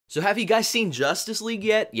So have you guys seen Justice League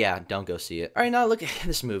yet? Yeah, don't go see it. All right, now look at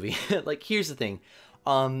this movie. Like, here's the thing.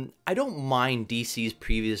 I don't mind DC's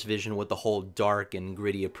previous vision with the whole dark and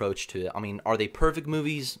gritty approach to it. I mean, are they perfect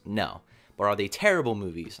movies? No. But are they terrible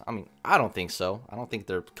movies? I mean, I don't think so. I don't think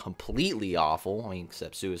they're completely awful. I mean,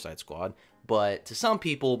 except Suicide Squad. But to some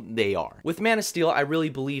people, they are. With Man of Steel, I really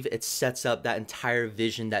believe it sets up that entire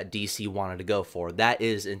vision that DC wanted to go for. That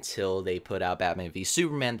is until they put out Batman v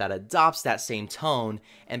Superman that adopts that same tone,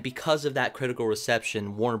 and because of that critical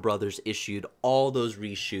reception, Warner Brothers issued all those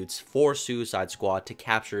reshoots for Suicide Squad to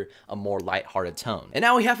capture a more lighthearted tone. And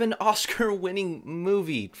now we have an Oscar-winning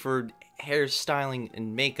movie for hairstyling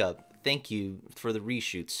and makeup. Thank you for the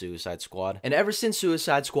reshoot, Suicide Squad. And ever since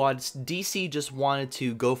Suicide Squad, DC just wanted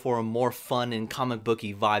to go for a more fun and comic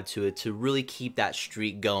booky vibe to it to really keep that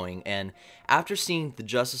streak going. And after seeing the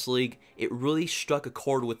Justice League, it really struck a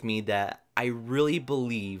chord with me that I really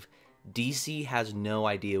believe DC has no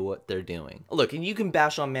idea what they're doing. Look, and you can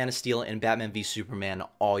bash on Man of Steel and Batman v Superman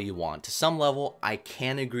all you want. To some level, I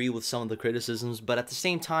can agree with some of the criticisms, but at the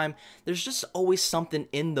same time, there's just always something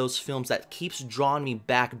in those films that keeps drawing me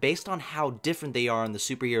back based on how different they are in the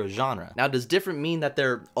superhero genre. Now, does different mean that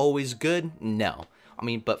they're always good? No. I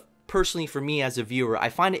mean, but personally, for me as a viewer, I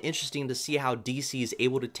find it interesting to see how DC is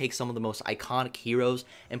able to take some of the most iconic heroes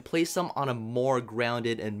and place them on a more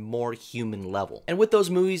grounded and more human level. And with those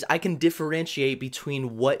movies, I can differentiate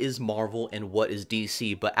between what is Marvel and what is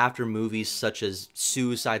DC, but after movies such as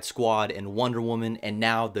Suicide Squad and Wonder Woman and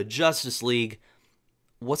now the Justice League,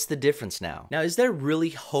 what's the difference now? Now, is there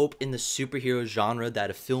really hope in the superhero genre that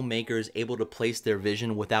a filmmaker is able to place their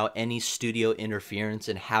vision without any studio interference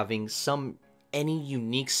and having any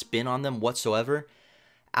unique spin on them whatsoever?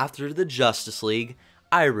 After the Justice League,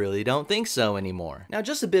 I really don't think so anymore. Now,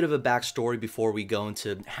 just a bit of a backstory before we go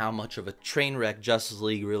into how much of a train wreck Justice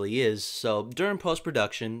League really is. So, during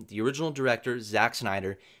post-production, the original director, Zack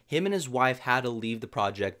Snyder, him and his wife had to leave the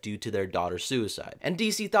project due to their daughter's suicide. And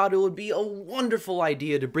DC thought it would be a wonderful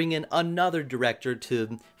idea to bring in another director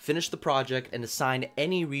to finish the project and assign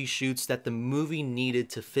any reshoots that the movie needed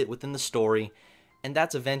to fit within the story, and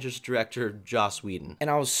that's Avengers director Joss Whedon. And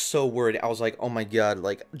I was so worried. I was like, oh my god,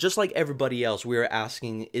 like, just like everybody else, we were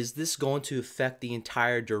asking, is this going to affect the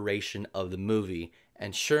entire duration of the movie?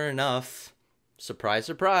 And sure enough, surprise,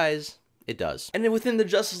 surprise, it does. And then within the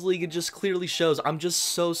Justice League, it just clearly shows. I'm just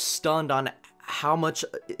so stunned on how much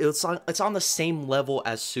it's on the same level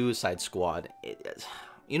as Suicide Squad.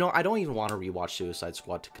 You know, I don't even want to rewatch Suicide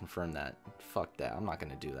Squad to confirm that. Fuck that, I'm not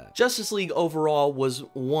gonna do that. Justice League overall was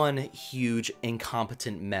one huge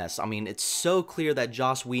incompetent mess. I mean, it's so clear that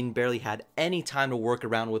Joss Whedon barely had any time to work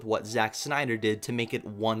around with what Zack Snyder did to make it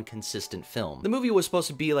one consistent film. The movie was supposed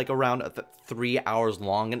to be like around 3 hours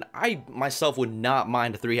long, and I myself would not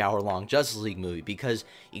mind a 3-hour long Justice League movie because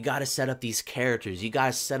you gotta set up these characters, you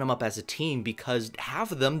gotta set them up as a team because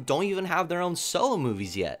half of them don't even have their own solo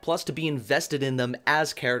movies yet. Plus, to be invested in them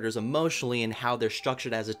as characters emotionally and how they're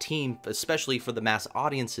structured as a team, especially for the mass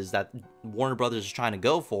audiences that Warner Brothers is trying to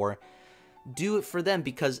go for, do it for them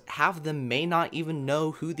because half of them may not even know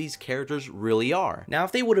who these characters really are. Now,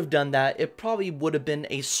 if they would have done that, it probably would have been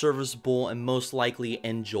a serviceable and most likely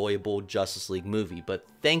enjoyable Justice League movie, but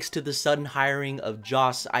thanks to the sudden hiring of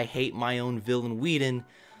Joss I Hate My Own Villain Whedon,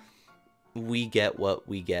 we get what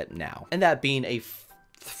we get now. And that being a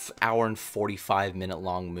hour and 45-minute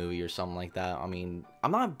long movie or something like that. I mean,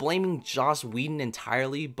 I'm not blaming Joss Whedon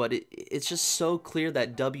entirely, but it's just so clear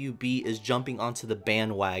that WB is jumping onto the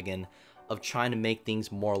bandwagon of trying to make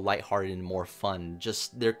things more lighthearted and more fun.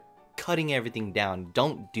 Just, they're cutting everything down.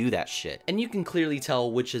 Don't do that shit. And you can clearly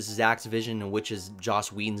tell which is Zack's vision and which is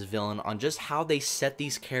Joss Whedon's villain on just how they set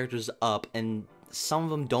these characters up, and some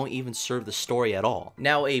of them don't even serve the story at all.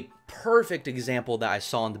 Now, a perfect example that I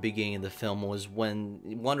saw in the beginning of the film was when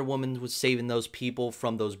Wonder Woman was saving those people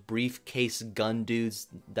from those briefcase gun dudes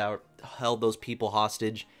that held those people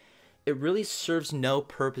hostage. It really serves no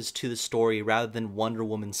purpose to the story rather than Wonder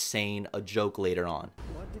Woman saying a joke later on.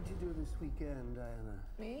 What did you do this weekend, Diana?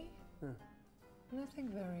 Me? Huh. Nothing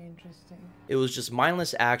very interesting. It was just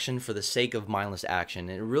mindless action for the sake of mindless action.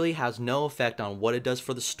 It really has no effect on what it does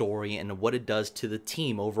for the story and what it does to the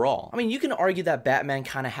team overall. I mean, you can argue that Batman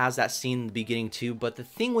kind of has that scene in the beginning too, but the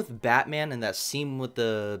thing with Batman and that scene with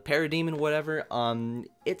the parademon, whatever,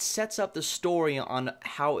 it sets up the story on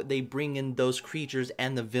how they bring in those creatures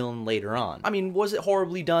and the villain later on. I mean, was it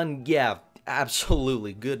horribly done? Yeah,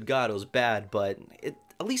 absolutely. Good God, it was bad, but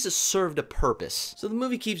at least it served a purpose. So the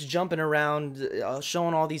movie keeps jumping around,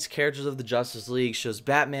 showing all these characters of the Justice League, shows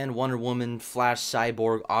Batman, Wonder Woman, Flash,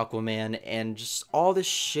 Cyborg, Aquaman, and just all this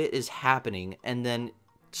shit is happening, and then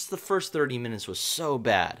Just the first 30 minutes was so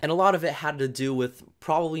bad. And a lot of it had to do with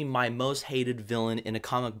probably my most hated villain in a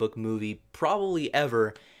comic book movie probably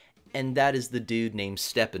ever, and that is the dude named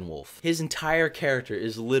Steppenwolf. His entire character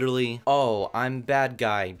is literally, oh, I'm bad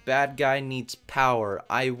guy. Bad guy needs power.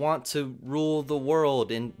 I want to rule the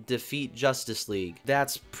world and defeat Justice League.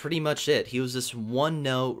 That's pretty much it. He was this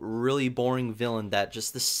one-note, really boring villain that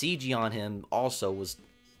just the CG on him also was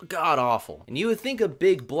god awful. And you would think a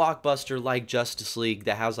big blockbuster like Justice League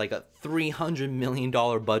that has like a $300 million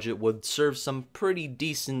budget would serve some pretty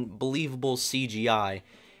decent, believable CGI.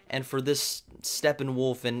 And for this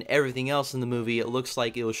Steppenwolf and everything else in the movie, it looks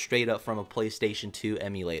like it was straight up from a PlayStation 2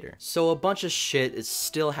 emulator. So a bunch of shit is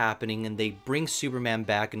still happening, and they bring Superman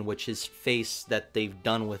back, in which his face that they've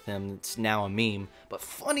done with him, it's now a meme. But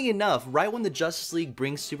funny enough, right when the Justice League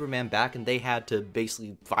brings Superman back and they had to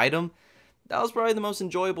basically fight him, that was probably the most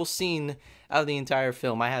enjoyable scene out of the entire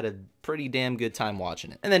film. I had a pretty damn good time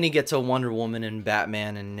watching it. And then you get to Wonder Woman and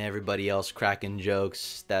Batman and everybody else cracking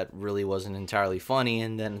jokes that really wasn't entirely funny,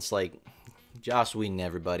 and then it's like, Joss Whedon,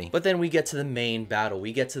 everybody. But then we get to the main battle.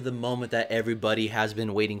 We get to the moment that everybody has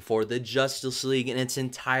been waiting for. The Justice League in its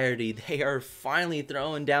entirety. They are finally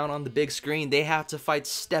throwing down on the big screen. They have to fight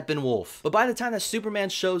Steppenwolf. But by the time that Superman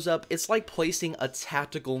shows up, it's like placing a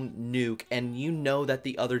tactical nuke, and you know that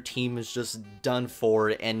the other team is just done for,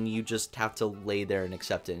 and you just have to lay there and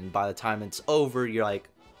accept it. And by the time it's over, you're like,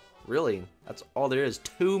 really? That's all there is.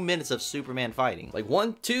 2 minutes of Superman fighting. Like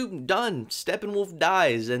 1, 2, done. Steppenwolf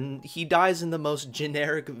dies, and he dies in the most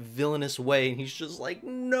generic, villainous way, and he's just like,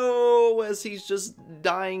 no, as he's just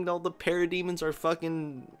dying, all the parademons are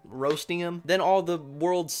fucking roasting him. Then all the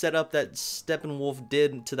world setup that Steppenwolf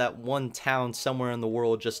did to that one town somewhere in the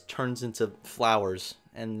world just turns into flowers.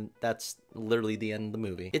 And that's literally the end of the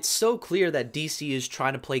movie. It's so clear that DC is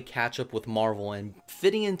trying to play catch up with Marvel and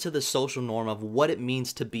fitting into the social norm of what it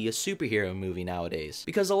means to be a superhero movie nowadays.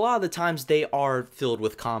 Because a lot of the times they are filled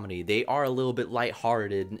with comedy, they are a little bit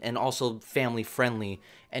lighthearted and also family friendly.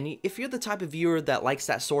 And if you're the type of viewer that likes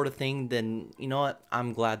that sort of thing, then you know what?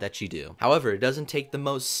 I'm glad that you do. However, it doesn't take the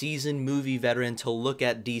most seasoned movie veteran to look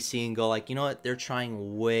at DC and go like, you know what? They're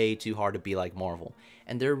trying way too hard to be like Marvel.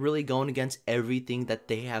 And they're really going against everything that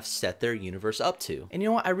they have set their universe up to. And you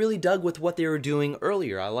know what? I really dug with what they were doing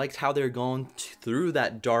earlier. I liked how they're going through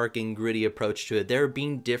that dark and gritty approach to it. They're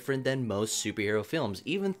being different than most superhero films,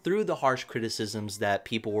 even through the harsh criticisms that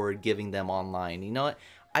people were giving them online. You know what?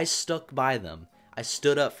 I stuck by them. I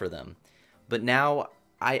stood up for them. But now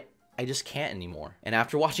I just can't anymore. And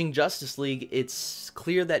after watching Justice League, it's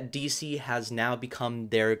clear that DC has now become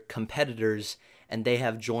their competitors, and they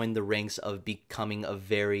have joined the ranks of becoming a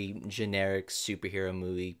very generic superhero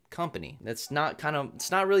movie company. It's not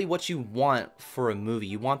really what you want for a movie.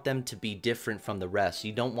 You want them to be different from the rest.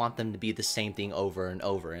 You don't want them to be the same thing over and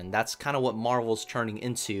over. And that's kind of what Marvel's turning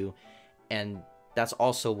into, and that's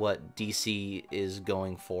also what DC is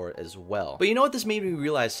going for as well. But you know what? This made me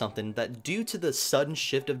realize something, that due to the sudden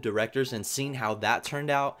shift of directors and seeing how that turned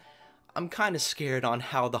out, I'm kind of scared on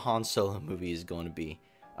how the Han Solo movie is going to be.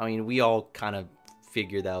 I mean, we all kind of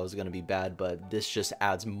figured that was going to be bad, but this just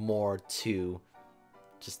adds more to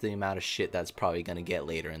just the amount of shit that's probably going to get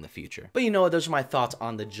later in the future. But you know what, those are my thoughts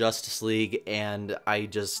on the Justice League, and I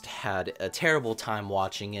just had a terrible time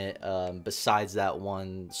watching it. Besides that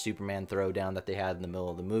one Superman throwdown that they had in the middle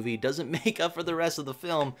of the movie, doesn't make up for the rest of the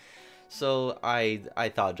film. So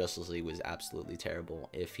I thought Justice League was absolutely terrible.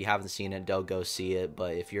 If you haven't seen it, don't go see it.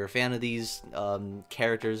 But if you're a fan of these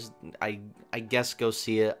characters, I guess go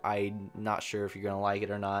see it. I'm not sure if you're gonna like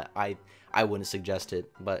it or not. I wouldn't suggest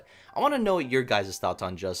it. But I want to know what your guys' thoughts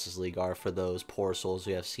on Justice League are for those poor souls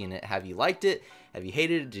who have seen it. Have you liked it? Have you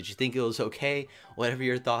hated it? Did you think it was okay? Whatever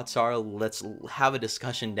your thoughts are, let's have a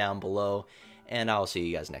discussion down below. And I'll see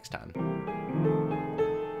you guys next time.